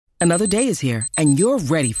Another day is here, and you're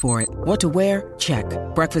ready for it. What to wear? Check.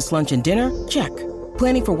 Breakfast, lunch, and dinner? Check.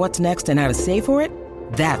 Planning for what's next and how to save for it?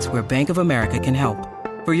 That's where Bank of America can help.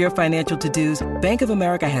 For your financial to-dos, Bank of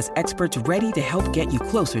America has experts ready to help get you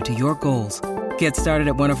closer to your goals. Get started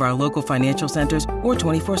at one of our local financial centers or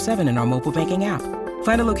 24/7 in our mobile banking app.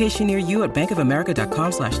 Find a location near you at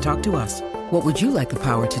bankofamerica.com/talktous. What would you like the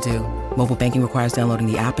power to do? Mobile banking requires downloading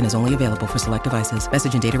the app and is only available for select devices.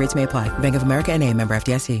 Message and data rates may apply. Bank of America N.A., member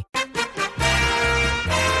FDIC.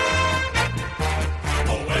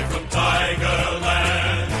 We're from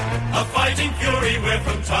Tigerland, a fighting fury, we're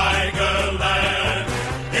from Tigerland.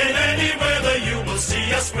 In any weather you will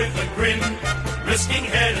see us with a grin, risking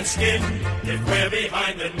head and skin. If we're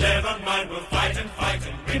behind, then never mind, we'll fight and fight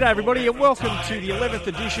and win. G'day everybody and welcome to the 11th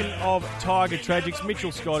edition of Tiger Tragics.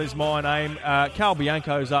 Mitchell Scott is my name. Carl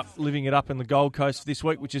Bianco's up living it up in the Gold Coast this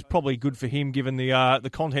week, which is probably good for him given the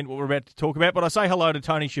content what we're about to talk about. But I say hello to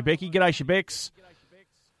Tony Schibeci. G'day Schebex.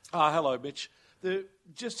 Hello, Mitch.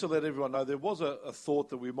 Just to let everyone know, there was a thought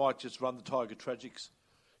that we might just run the Tiger Tragics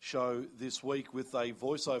show this week with a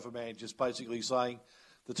voiceover man just basically saying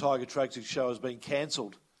the Tiger Tragics show has been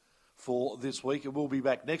cancelled for this week and we'll be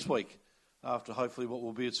back next week after hopefully what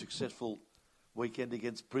will be a successful weekend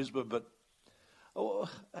against Brisbane. But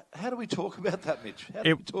how do we talk about that, Mitch? How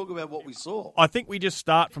do we talk about what we saw? I think we just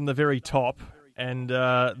start from the very top, and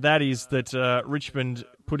that is that Richmond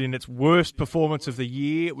put in its worst performance of the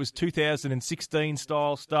year. It was 2016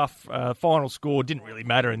 style stuff. Final score didn't really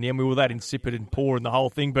matter in the end. We were that insipid and poor in the whole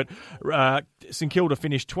thing. But St Kilda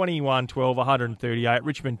finished 21-12, 138.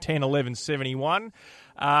 Richmond 10-11, 71.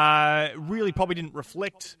 Really probably didn't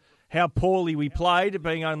reflect how poorly we played,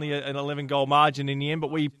 being only an 11-goal margin in the end, but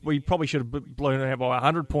we probably should have blown out by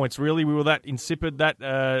 100 points, really. We were that insipid,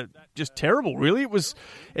 that just terrible, really.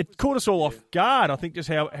 It caught us all off guard, I think, just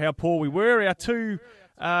how poor we were. Our two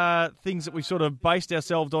things that we sort of based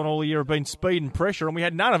ourselves on all year have been speed and pressure, and we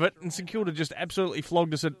had none of it, and St Kilda just absolutely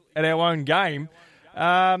flogged us at our own game.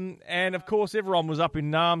 And, of course, everyone was up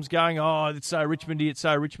in arms going, oh, it's so Richmondy,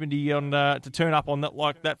 to turn up on that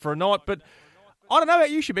like that for a night, but I don't know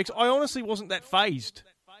about you, Schebex. I honestly wasn't that fazed.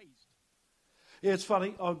 Yeah, it's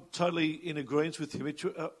funny. I'm totally in agreement with you, Mitch.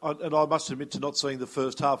 And I must admit to not seeing the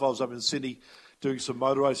first half. I was up in Sydney doing some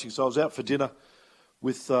motor racing, so I was out for dinner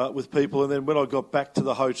with people. And then when I got back to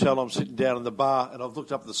the hotel, I'm sitting down in the bar, and I've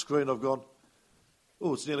looked up at the screen. I've gone,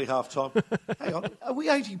 oh, it's nearly half time. Hang on, are we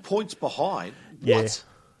 80 points behind? Yeah. What?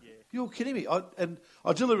 You're kidding me.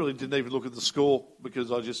 I deliberately didn't even look at the score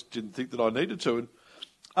because I just didn't think that I needed to. And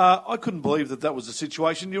I couldn't believe that was the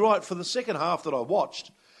situation. You're right, for the second half that I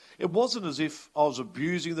watched, it wasn't as if I was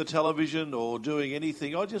abusing the television or doing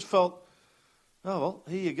anything. I just felt, oh, well,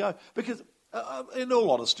 here you go. Because, in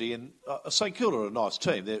all honesty, and St Kilda are a nice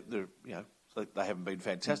team. They're they haven't been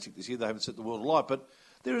fantastic this year. They haven't set the world alight. But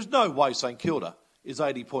there is no way St Kilda is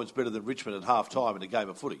 80 points better than Richmond at half-time in a game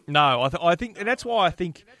of footy. No, I think, and that's why I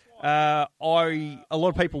think a lot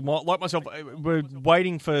of people, like myself, were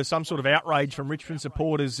waiting for some sort of outrage from Richmond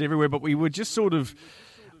supporters everywhere, but we were just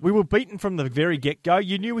we were beaten from the very get-go.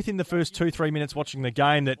 You knew within the first 2-3 minutes watching the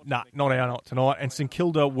game that, not our night tonight, and St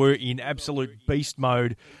Kilda were in absolute beast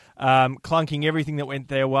mode, clunking everything that went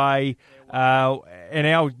their way, and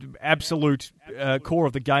our absolute core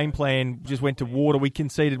of the game plan just went to water. We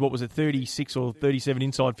conceded, 36 or 37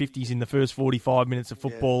 inside 50s in the first 45 minutes of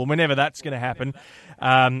football, and whenever that's going to happen,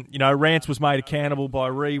 Rance was made accountable by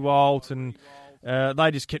Rewalt, and they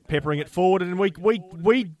just kept peppering it forward, and we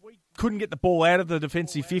couldn't get the ball out of the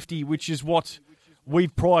defensive 50, which is what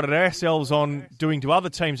we've prided ourselves on doing to other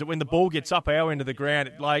teams, that when the ball gets up our end of the ground,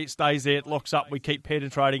 it stays there, it locks up, we keep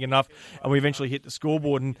penetrating enough, and we eventually hit the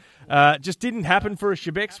scoreboard. And just didn't happen for us,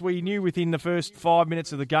 Schebex. We knew within the first 5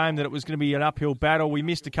 minutes of the game that it was going to be an uphill battle. We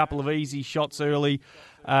missed a couple of easy shots early.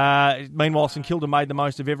 Meanwhile, St Kilda made the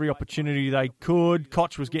most of every opportunity they could.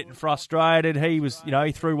 Koch was getting frustrated. He was,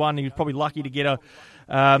 he threw one. He was probably lucky to get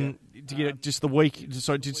just the week,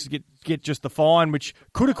 so just to get just the fine, which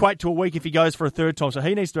could equate to a week if he goes for a third time. So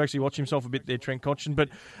he needs to actually watch himself a bit there, Trent Cotchin. But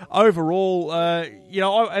overall,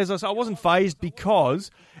 as I said, I wasn't fazed because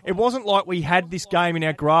it wasn't like we had this game in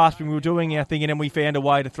our grasp and we were doing our thing and then we found a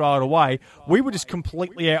way to throw it away. We were just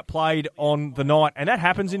completely outplayed on the night, and that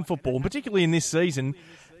happens in football, and particularly in this season.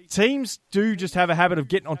 Teams do just have a habit of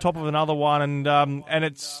getting on top of another one, and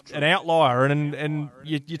it's an outlier, and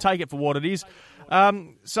you take it for what it is.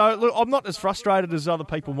 So, look, I'm not as frustrated as other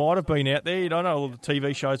people might have been out there. I know all the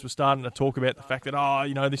TV shows were starting to talk about the fact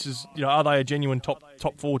that, this is, are they a genuine top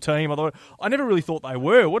four team? I never really thought they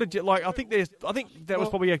were. What did you like? I think that was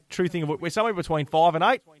probably a true thing of we're somewhere between 5 and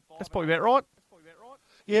 8. That's probably about right.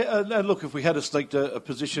 Yeah, and look, if we had sneaked a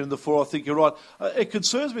position in the 4, I think you're right. It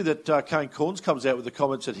concerns me that Kane Corns comes out with the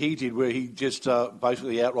comments that he did, where he just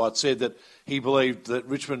basically outright said that he believed that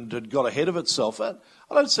Richmond had got ahead of itself. I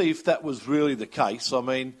don't see if that was really the case. I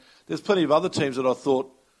mean, there's plenty of other teams that I thought,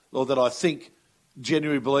 or that I think,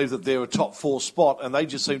 genuinely believe that they're a top 4 spot, and they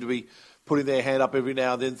just seem to be putting their hand up every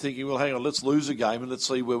now and then thinking, well, hang on, let's lose a game and let's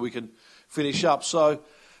see where we can finish up. So,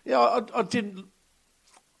 yeah, I didn't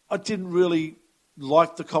really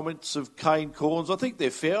like the comments of Kane Corns. I think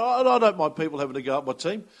they're fair. I don't mind people having to go at my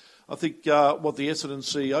team. I think what the Essendon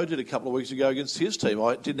CEO did a couple of weeks ago against his team,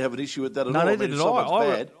 I didn't have an issue with that at all. Neither did I.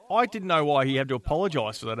 Bad, I didn't know why he had to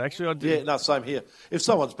apologise for that, actually. Yeah, no, same here. If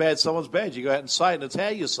someone's bad, someone's bad. You go out and say it, and it's how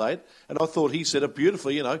you say it. And I thought he said it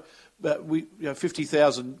beautifully, But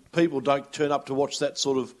 50,000 people don't turn up to watch that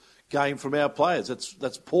sort of game from our players.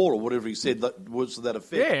 That's poor, or whatever he said, that was to that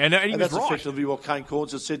effect. Yeah, and he was that's right. effectively what Kane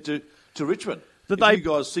Corns has said to Richmond. If you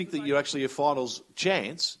guys think that you're actually a finals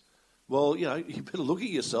chance, well, you better look at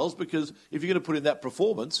yourselves, because if you're going to put in that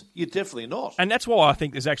performance, you're definitely not. And that's why I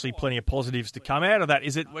think there's actually plenty of positives to come out of that.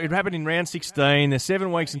 It happened in round 16. There's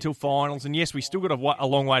 7 weeks until finals, and yes, we still got a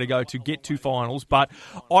long way to go to get to finals, but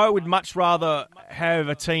I would much rather have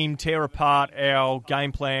a team tear apart our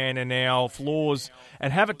game plan and our flaws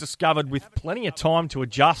and have it discovered with plenty of time to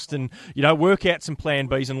adjust and, work out some plan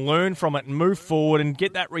Bs and learn from it and move forward and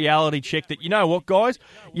get that reality check that, what, guys,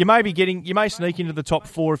 you may sneak into the top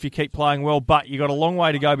 4 if you keep playing well, but you got a long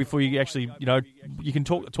way to go before you actually, you can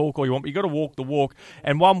talk the talk all you want, but you got to walk the walk.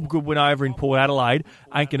 And one good win over in Port Adelaide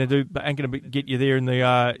ain't going to get you there in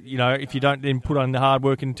the, if you don't then put on the hard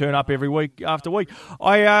work and turn up every week after week.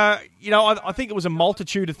 I think it was a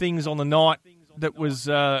multitude of things on the night that was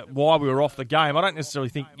why we were off the game. I don't necessarily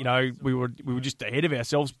think we were just ahead of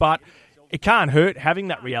ourselves, but it can't hurt having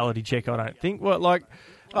that reality check. I don't think. Well,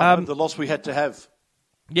 the loss we had to have.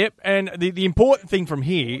 Yep, and the important thing from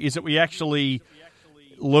here is that we actually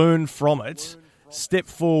learn from it, step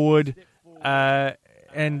forward,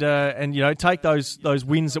 and take those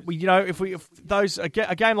wins that we if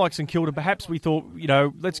a game like St Kilda, perhaps we thought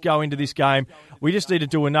let's go into this game, we just need to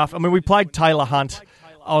do enough. I mean, we played Taylor Hunt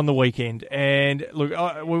on the weekend, and look,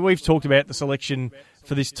 we've talked about the selection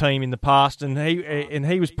for this team in the past, and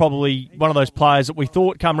he was probably one of those players that we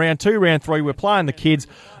thought come round 2, round 3, we're playing the kids,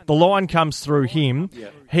 the line comes through him,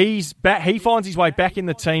 he's back, he finds his way back in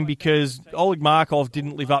the team because Oleg Markov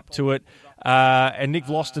didn't live up to it, and Nick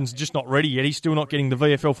Vlaston's just not ready yet. He's still not getting the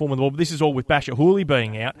VFL form of the ball, but this is all with Basher Hooley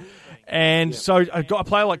being out, and so a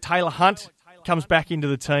player like Taylor Hunt comes back into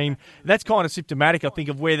the team. That's kind of symptomatic, I think,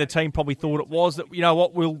 of where the team probably thought it was, that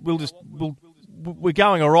we're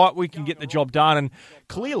going all right, we can get the job done, and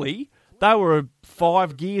clearly they were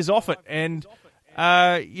 5 gears off it, and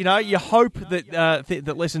you hope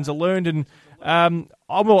that lessons are learned, and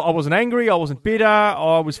I wasn't angry, I wasn't bitter,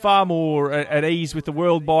 I was far more at ease with the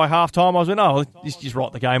world by half time. I was let's just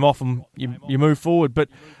write the game off and you move forward. But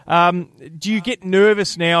do you get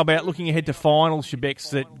nervous now about looking ahead to finals,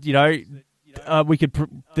 Schibeci, that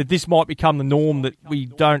that this might become the norm, that we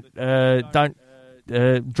don't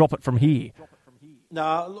drop it from here?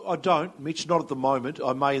 No, I don't, Mitch, not at the moment.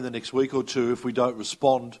 I may in the next week or two if we don't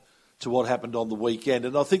respond to what happened on the weekend.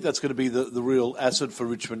 And I think that's going to be the real asset for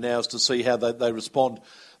Richmond now, is to see how they respond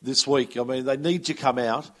this week. I mean, they need to come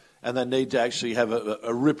out and they need to actually have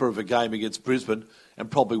a ripper of a game against Brisbane and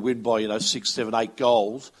probably win by 6, 7, 8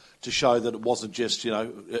 goals to show that it wasn't just,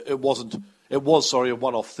 it was a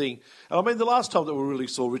one-off thing. And I mean, the last time that we really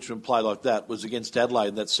saw Richmond play like that was against Adelaide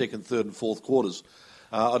in that 2nd, 3rd and 4th quarters.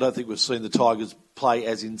 I don't think we've seen the Tigers play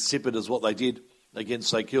as insipid as what they did against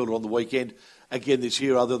St Kilda on the weekend again this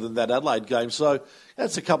year, other than that Adelaide game. So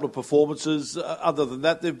that's a couple of performances. Other than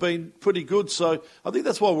that, they've been pretty good. So I think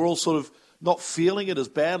that's why we're all sort of not feeling it as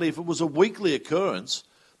badly. If it was a weekly occurrence,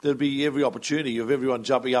 there'd be every opportunity of everyone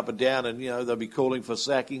jumping up and down, and they'll be calling for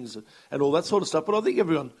sackings and all that sort of stuff. But I think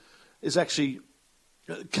everyone is actually...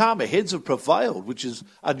 calmer heads have prevailed, which is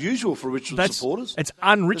unusual for Richmond supporters. It's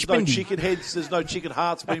un-Richmond. There's no chicken heads, there's no chicken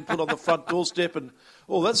hearts being put on the front doorstep and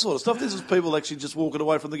all that sort of stuff. This is people actually just walking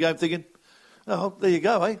away from the game thinking, oh, there you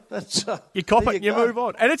go, eh? That's, you cop it, you move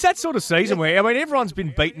on. And it's that sort of season where, I mean, everyone's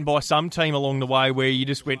been beaten by some team along the way where you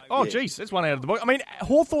just went, oh, geez, that's one out of the box. I mean,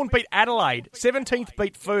 Hawthorn beat Adelaide, 17th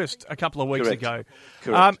beat First a couple of weeks ago.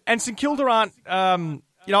 Correct. And St Kilda aren't...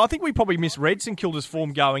 I think we probably misread St Kilda's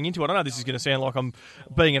form going into it. I know this is going to sound like I'm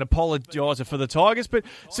being an apologiser for the Tigers, but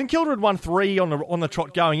St Kilda had won 3 on the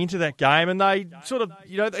trot going into that game, and they sort of,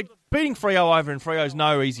 they beating Freo over, and Freo's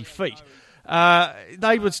no easy feat.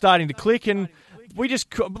 They were starting to click, and we just,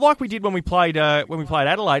 like we did when we played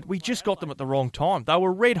Adelaide, we just got them at the wrong time. They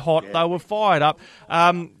were red hot. They were fired up.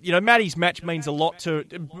 Matty's match means a lot to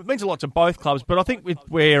both clubs, but I think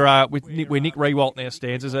where Nick Riewoldt now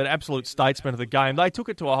stands as an absolute statesman of the game, they took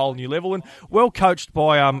it to a whole new level, and well coached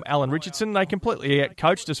by Alan Richardson. They completely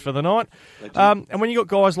out-coached us for the night. And when you got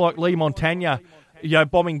guys like Lee Montagna,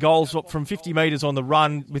 bombing goals from 50 metres on the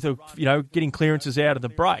run with getting clearances out of the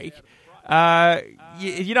break.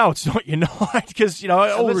 It's not your night because,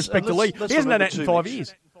 all respect to Lee, he hasn't done that in 5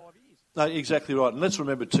 years. No, exactly right. And let's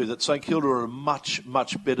remember, too, that St Kilda are a much,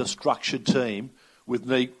 much better structured team with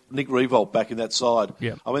Nick Riewoldt back in that side.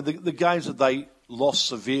 Yeah. I mean, the games that they lost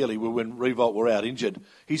severely were when Riewoldt were out injured.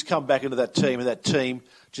 He's come back into that team, and that team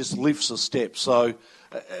just lifts a step. So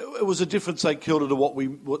it was a different St Kilda to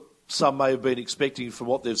what some may have been expecting from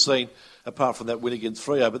what they've seen, apart from that win against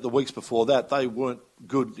Freo. But the weeks before that, they weren't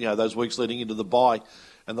good, those weeks leading into the bye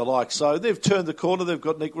and the like. So they've turned the corner. They've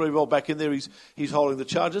got Nick Riewoldt back in there. He's holding the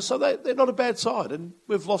charges. So they're not a bad side. And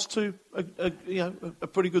we've lost to a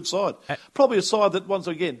pretty good side. Probably a side that, once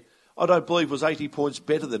again, I don't believe was 80 points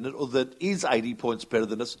better than it, or that is 80 points better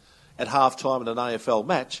than us at half-time in an AFL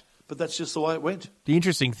match. But that's just the way it went. The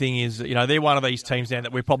interesting thing is, they're one of these teams now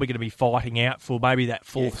that we're probably going to be fighting out for maybe that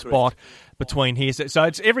fourth spot between here. So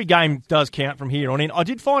it's every game does count from here on in. I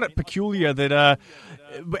did find it peculiar that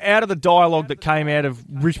out of the dialogue that came out of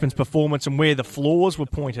Richmond's performance and where the flaws were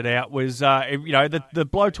pointed out was, the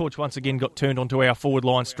blowtorch once again got turned onto our forward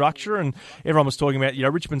line structure, and everyone was talking about,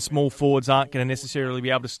 Richmond's small forwards aren't going to necessarily be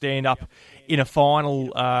able to stand up in a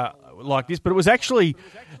final like this. But it was actually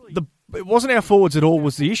it wasn't our forwards at all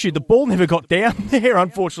was the issue. The ball never got down there,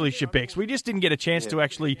 unfortunately, Schibeci. We just didn't get a chance to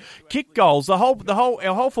actually kick goals. Our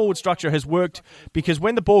whole forward structure has worked because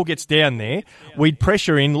when the ball gets down there, we'd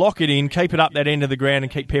pressure in, lock it in, keep it up that end of the ground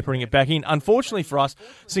and keep peppering it back in. Unfortunately for us,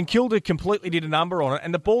 St Kilda completely did a number on it,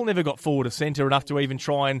 and the ball never got forward of centre enough to even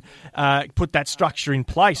try and put that structure in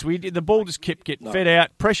place. The ball just kept getting fed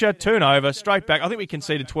out, pressure, turnover, straight back. I think we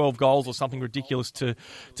conceded 12 goals or something ridiculous to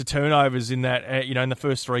turnovers in that, in the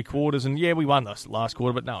first three quarters. And we won the last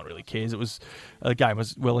quarter, but no one really cares. The game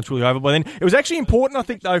was well and truly over by then. It was actually important, I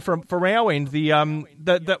think, though, from our end,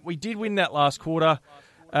 that we did win that last quarter.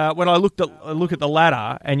 When I look at the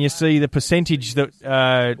ladder and you see the percentage that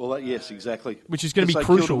yes, exactly, which is going to be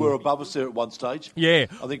crucial. Kilda were above us there at one stage. Yeah,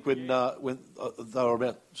 I think when they were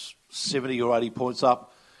about 70 or 80 points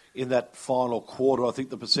up in that final quarter, I think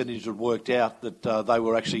the percentage had worked out that they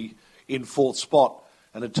were actually in fourth spot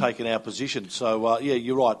and had taken our position. So,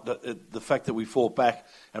 you're right. The fact that we fought back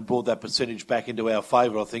and brought that percentage back into our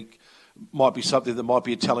favour, I think, might be something that might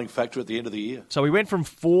be a telling factor at the end of the year. So we went from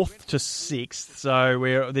 4th to 6th.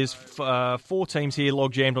 So there's 4 teams here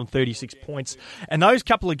log jammed on 36 points. And those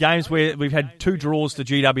couple of games where we've had 2 draws to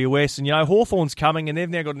GWS, and Hawthorn's coming and they've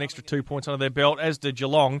now got an extra 2 points under their belt, as did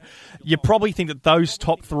Geelong. You probably think that those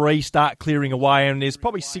top 3 start clearing away, and there's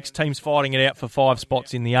probably 6 teams fighting it out for 5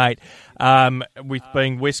 spots in the 8, with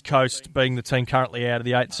being West Coast being the team currently out of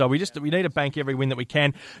the 8. So we need to bank every win that we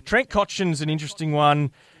can. Trent Cotchin's an interesting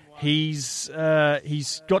one. He's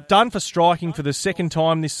got done for striking for the second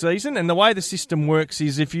time this season, and the way the system works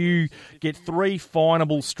is if you get 3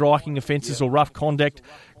 finable striking offences or rough conduct,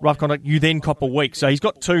 you then cop a week. So he's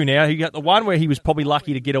got 2 now. He got the one where he was probably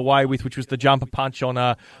lucky to get away with, which was the jumper punch on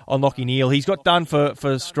Lachie Neale. He's got done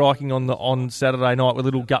for striking on Saturday night with a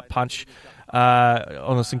little gut punch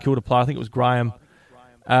on a St Kilda player. I think it was Graham.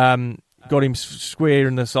 Got him square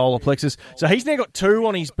in the solar plexus. So he's now got 2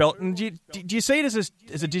 on his belt. And do you see it as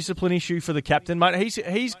a discipline issue for the captain, mate?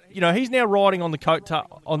 He's now riding on the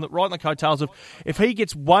coattails of, if he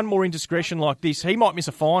gets one more indiscretion like this, he might miss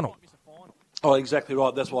a final. Oh, exactly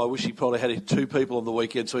right. That's why I wish he probably had 2 people on the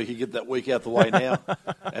weekend so he could get that week out the way now,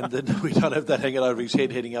 and then we don't have that hanging over his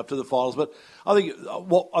head heading up to the finals. But I think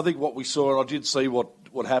what we saw, and I did see what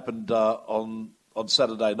happened on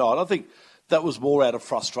Saturday night. I think that was more out of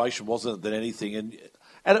frustration, wasn't it, than anything?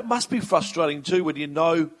 And it must be frustrating too when you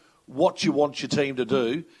know what you want your team to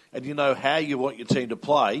do and you know how you want your team to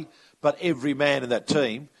play, but every man in that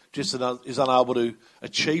team just is unable to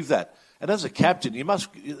achieve that. And as a captain, it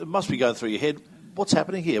must be going through your head, what's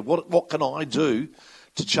happening here? What can I do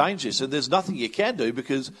to change this? And there's nothing you can do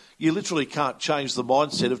because you literally can't change the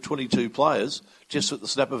mindset of 22 players just at the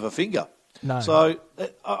snap of a finger. No. So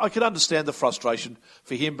I can understand the frustration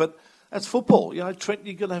for him, but that's football. Trent,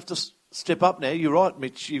 you're going to have to step up now. You're right,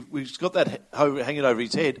 Mitch. We've got that hanging over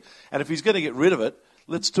his head. And if he's going to get rid of it,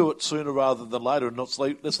 let's do it sooner rather than later, and let's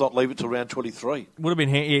not leave it till round 23. Would have been,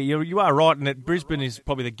 you are right, and Brisbane is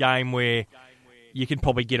probably the game where you can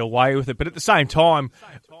probably get away with it. But at the same time,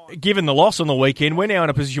 given the loss on the weekend, we're now in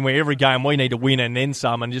a position where every game we need to win and then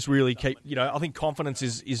some, and just really keep, I think confidence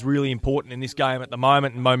is really important in this game at the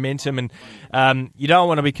moment, and momentum, and you don't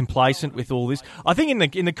want to be complacent with all this. I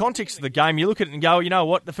think in the context of the game, you look at it and go, you know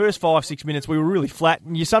what, the first 5-6 minutes we were really flat,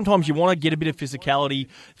 and sometimes you want to get a bit of physicality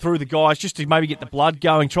through the guys just to maybe get the blood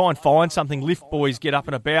going, try and find something, lift boys, get up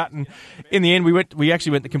and about, and in the end we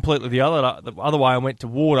actually went completely the other way and went to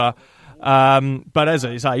water. But as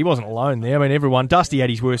I say, he wasn't alone there. I mean, Dusty had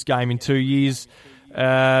his worst game in 2 years,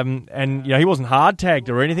 and he wasn't hard tagged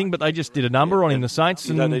or anything, but they just did a number on him, the Saints.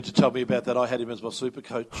 You don't need to tell me about that. I had him as my super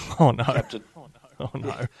coach. Oh no, captain. Oh no,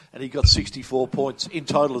 yeah. And he got 64 points in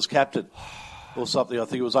total as captain, or something. I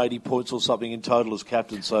think it was 80 points or something in total as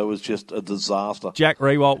captain. So it was just a disaster. Jack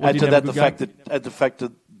Rewalt. Add to that the fact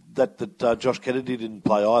that Josh Kennedy didn't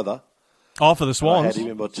play either. Oh, for the Swans. I had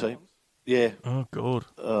him in my team. Yeah. Oh God.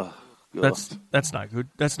 God. That's no good.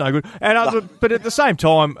 That's no good. And but at the same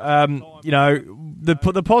time,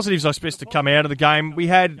 the positives I suppose to come out of the game, we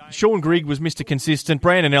had Sean Grigg was Mr. Consistent.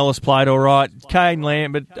 Brandon Ellis played all right. Kane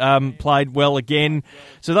Lambert played well again.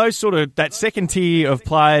 So those that second tier of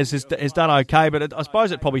players has done okay. But I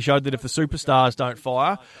suppose it probably showed that if the superstars don't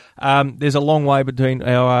fire, there's a long way between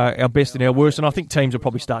our best and our worst. And I think teams will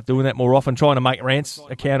probably start doing that more often, trying to make Rance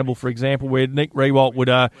accountable. For example, where Nick Rewalt would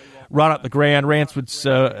run up the ground, Rance would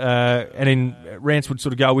Rance would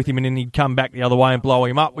sort of go with him, and then he'd come back the other way and blow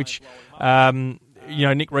him up, which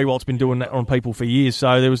Nick Rewalt's been doing that on people for years,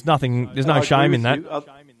 so there's no shame in that.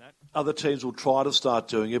 Other teams will try to start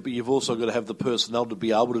doing it, but you've also got to have the personnel to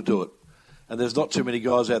be able to do it. And there's not too many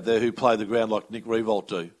guys out there who play the ground like Nick Rewalt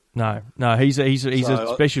do. No, he's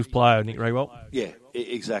a special player, Nick Rewalt. Yeah,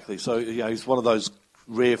 exactly. So he's one of those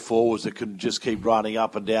rare forwards that can just keep running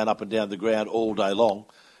up and down the ground all day long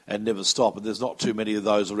and never stop. And there's not too many of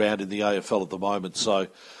those around in the AFL at the moment. So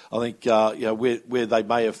I think where they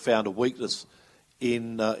may have found a weakness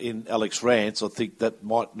in Alex Rance, I think that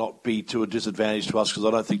might not be to a disadvantage to us, because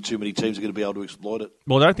I don't think too many teams are going to be able to exploit it.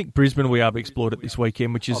 Well, I don't think Brisbane will be able to exploit it this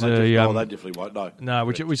weekend, which is they definitely won't.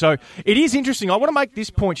 No, so it is interesting. I want to make this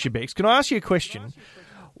point, Schibeci. Can I ask you a question?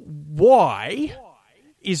 Why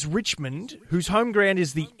is Richmond, whose home ground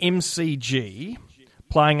is the MCG,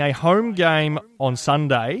 playing a home game on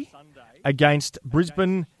Sunday against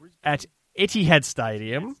Brisbane at Etihad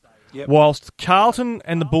Stadium, whilst Carlton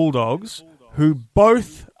and the Bulldogs, who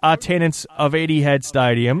both are tenants of Etihad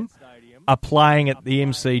Stadium, are playing at the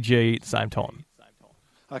MCG at the same time?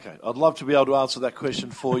 Okay, I'd love to be able to answer that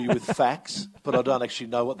question for you with facts, but I don't actually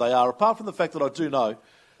know what they are, apart from the fact that I do know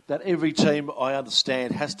that every team, I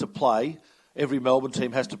understand, every Melbourne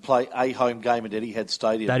team has to play a home game at Etihad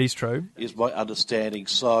Stadium. That is true. Is my understanding.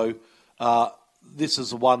 So this is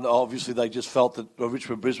the one, obviously they just felt that the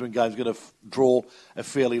Richmond-Brisbane game is going to draw a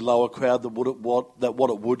fairly lower crowd than what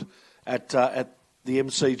it would at the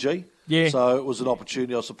MCG. Yeah. So it was an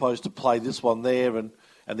opportunity, I suppose, to play this one there, and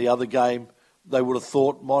the other game they would have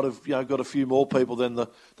thought might have got a few more people than the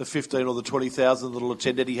 15 or the 20,000 that will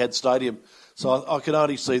attend Etihad Stadium. So I can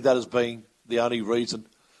only see that as being the only reason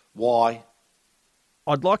why.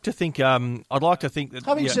 I'd like to think that.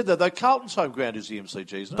 Having said that, though, Carlton's home ground is the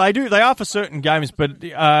MCG, isn't it? They do. They are for certain games, but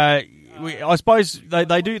I suppose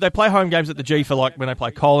they do. They play home games at the G for like when they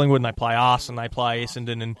play Collingwood and they play us and they play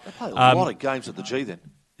Essendon and they play a lot of games at the G then.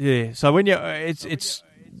 Yeah. So when it's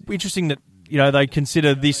interesting that they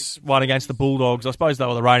consider this one against the Bulldogs. I suppose they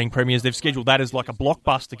were the reigning premiers. They've scheduled that as like a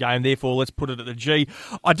blockbuster game. Therefore, let's put it at the G.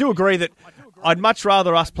 I do agree that I'd much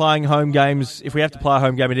rather us playing home games, if we have to play a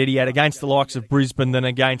home game at Etihad, against the likes of Brisbane than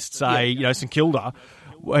against, say, St Kilda,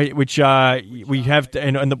 which we have,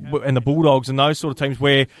 and the Bulldogs and those sort of teams,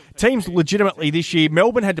 where teams legitimately this year,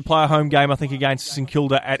 Melbourne had to play a home game, I think, against St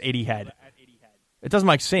Kilda at Etihad. It doesn't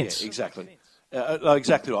make sense. Yeah, exactly.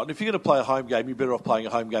 Exactly right. And if you're going to play a home game, you're better off playing a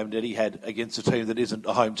home game at Etihad against a team that isn't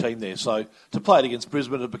a home team there. So to play it against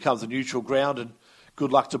Brisbane, it becomes a neutral ground, and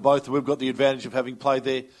good luck to both. We've got the advantage of having played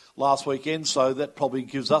there last weekend, so that probably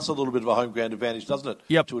gives us a little bit of a home ground advantage, doesn't it?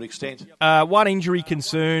 Yep. To an extent. One injury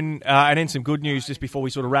concern, and then some good news just before we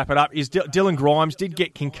sort of wrap it up, is Dylan Grimes did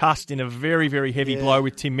get concussed in a very, very heavy blow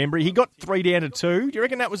with Tim Membry. He got 3 down to 2. Do you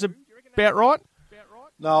reckon that was about right?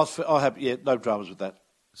 No, no dramas with that.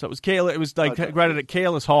 So it was careless. They graded it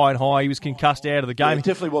careless, high and high. He was concussed out of the game. Yeah, it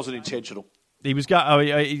definitely wasn't intentional. He was.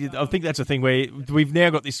 I think that's a thing where we've now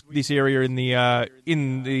got this area in the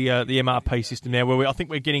MRP system now, where I think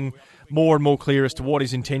we're getting more and more clear as to what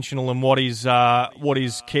is intentional and what is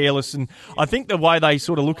careless. And I think the way they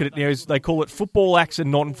sort of look at it now is they call it football acts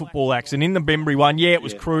and non-football acts. And in the Bembry one, it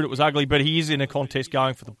was crude, it was ugly, but he is in a contest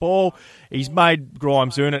going for the ball. He's made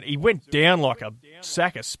Grimes earn it. He went down like a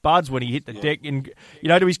sack of spuds when he hit the deck, and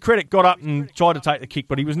to his credit, got up and tried to take the kick,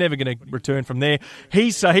 but he was never going to return from there.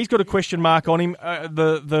 He's got a question mark on him.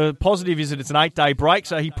 The positive is that it's an 8-day break,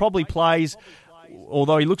 so he probably plays.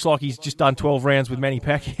 Although he looks like he's just done 12 rounds with Manny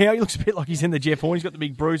Pacquiao, he looks a bit like he's in the Jeff Horn. He's got the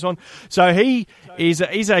big bruise on, so he is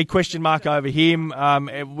a question mark over him.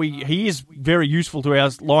 He is very useful to our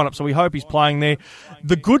lineup, so we hope he's playing there.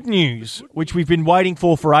 The good news, which we've been waiting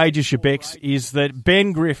for ages, Schibeci, is that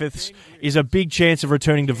Ben Griffiths is a big chance of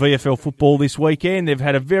returning to VFL football this weekend. They've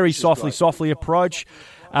had a very softly approach.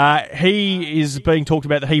 He is being talked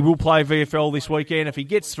about that he will play VFL this weekend. If he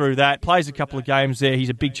gets through that, plays a couple of games there, he's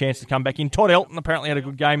a big chance to come back in. Todd Elton apparently had a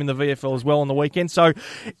good game in the VFL as well on the weekend. So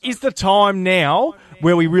is the time now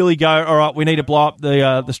where we really go, all right, we need to blow up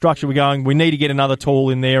the structure we're going, we need to get another tall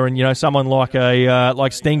in there, and someone like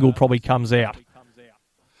Stengel probably comes out?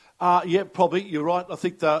 Yeah, probably. You're right. I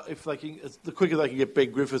think that the quicker they can get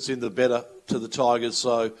Ben Griffiths in, the better to the Tigers.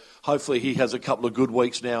 So hopefully he has a couple of good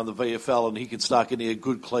weeks now in the VFL, and he can start getting a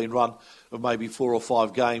good clean run of maybe 4 or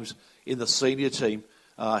 5 games in the senior team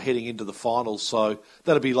heading into the finals. So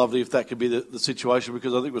that'd be lovely if that could be the situation,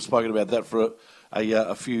 because I think we've spoken about that for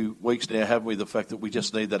a few weeks now, haven't we? The fact that we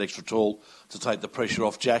just need that extra tall to take the pressure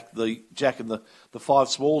off Jack. The Jack and the 5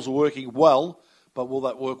 smalls are working well. But will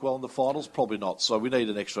that work well in the finals? Probably not. So we need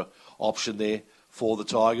an extra option there for the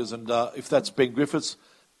Tigers. And if that's Ben Griffiths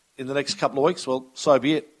in the next couple of weeks, well, so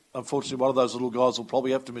be it. Unfortunately, one of those little guys will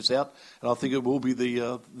probably have to miss out. And I think it will be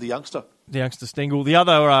the youngster. The youngster Stengel. The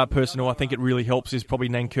other person who I think it really helps is probably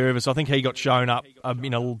Nankervis. I think he got shown up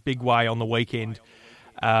in a big way on the weekend.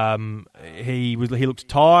 He looked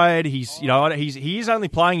tired. He is only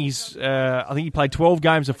playing I think he played 12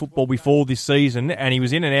 games of football before this season, and he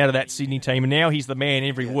was in and out of that Sydney team, and now he's the man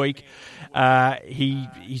every week.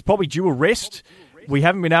 He's probably due a rest. We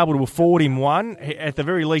haven't been able to afford him one. At the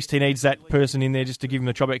very least, he needs that person in there just to give him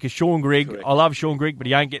the job out, because Sean Grigg, correct. I love Sean Grigg, but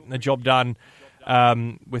he ain't getting the job done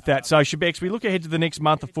with that. So, Schibeci, we look ahead to the next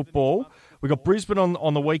month of football. We've got Brisbane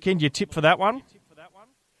on the weekend. Your tip for that one?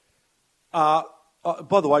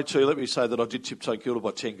 By the way, too, let me say that I did tip St Kilda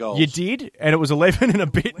by 10 goals. You did, and it was 11 and a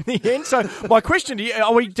bit in the end. So my question to you,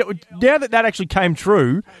 now that actually came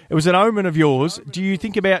true, it was an omen of yours, do you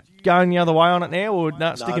think about going the other way on it now, or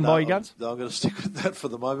sticking by your guns? I'm going to stick with that for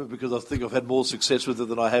the moment, because I think I've had more success with it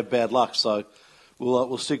than I have bad luck. So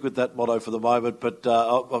we'll stick with that motto for the moment. But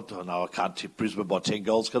I can't tip Brisbane by 10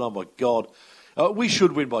 goals, can I? My God. We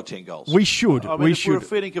should win by 10 goals. We should. If we're a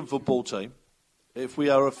fair dinkum football team, if we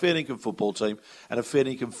are a fair dinkum football team and a fair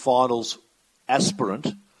dinkum finals aspirant,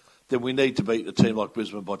 then we need to beat a team like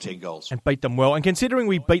Brisbane by 10 goals. And beat them well. And considering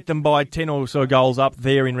we beat them by 10 or so goals up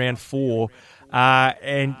there in round 4,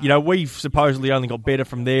 and we've supposedly only got better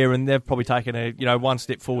from there, and they've probably taken a one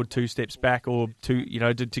step forward, 2 steps back, or two,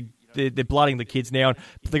 they're blooding the kids now.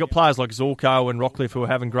 They've got players like Zorko and Rockcliffe who are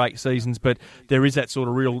having great seasons, but there is that sort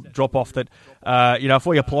of real drop-off that, if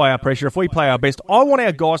we apply our pressure, if we play our best, I want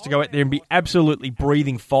our guys to go out there and be absolutely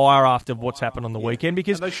breathing fire after what's happened on the weekend.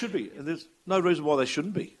 Because and they should be. And there's no reason why they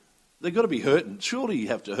shouldn't be. They've got to be hurting. Surely you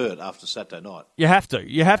have to hurt after Saturday night. You have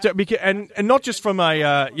to, because, and not just from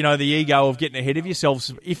the ego of getting ahead of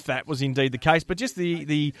yourselves, if that was indeed the case, but just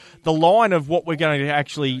the line of what we're going to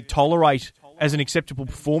actually tolerate as an acceptable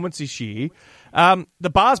performance this year. The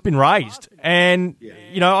bar's been raised, and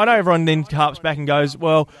I know everyone then harps back and goes,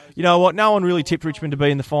 well, you know what, no one really tipped Richmond to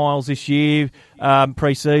be in the finals this year,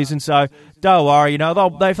 pre-season, so don't worry,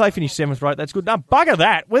 if they finish 7th or 8th, that's good. No, bugger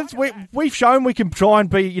that. We've shown we can try and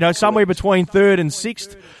be, somewhere between 3rd and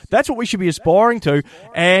 6th. That's what we should be aspiring to,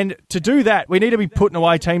 and to do that, we need to be putting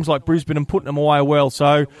away teams like Brisbane and putting them away well.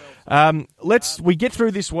 So we get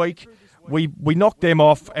through this week. We knock them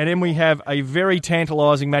off, and then we have a very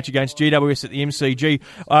tantalising match against GWS at the MCG.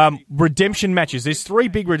 Redemption matches. There's 3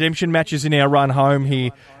 big redemption matches in our run home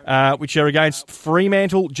here, which are against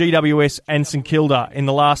Fremantle, GWS, and St Kilda in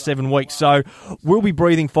the last 7 weeks. So we'll be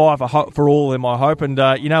breathing fire for all of them, I hope. And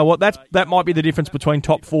you know what? That might be the difference between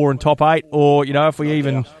top 4 and top 8, or if we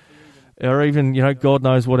even God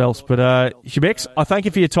knows what else. But Schibeci, I thank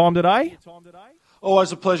you for your time today.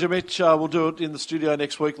 Always a pleasure, Mitch. We'll do it in the studio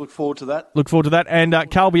next week. Look forward to that.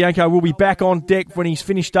 And Carl Bianco will be back on deck when he's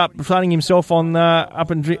finished up sunning himself on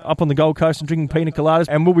up on the Gold Coast and drinking pina coladas.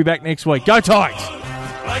 And we'll be back next week. Go Tigers!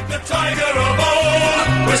 Like the tiger of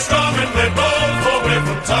old. We're strong and we're bold, for we're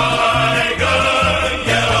from Tiger.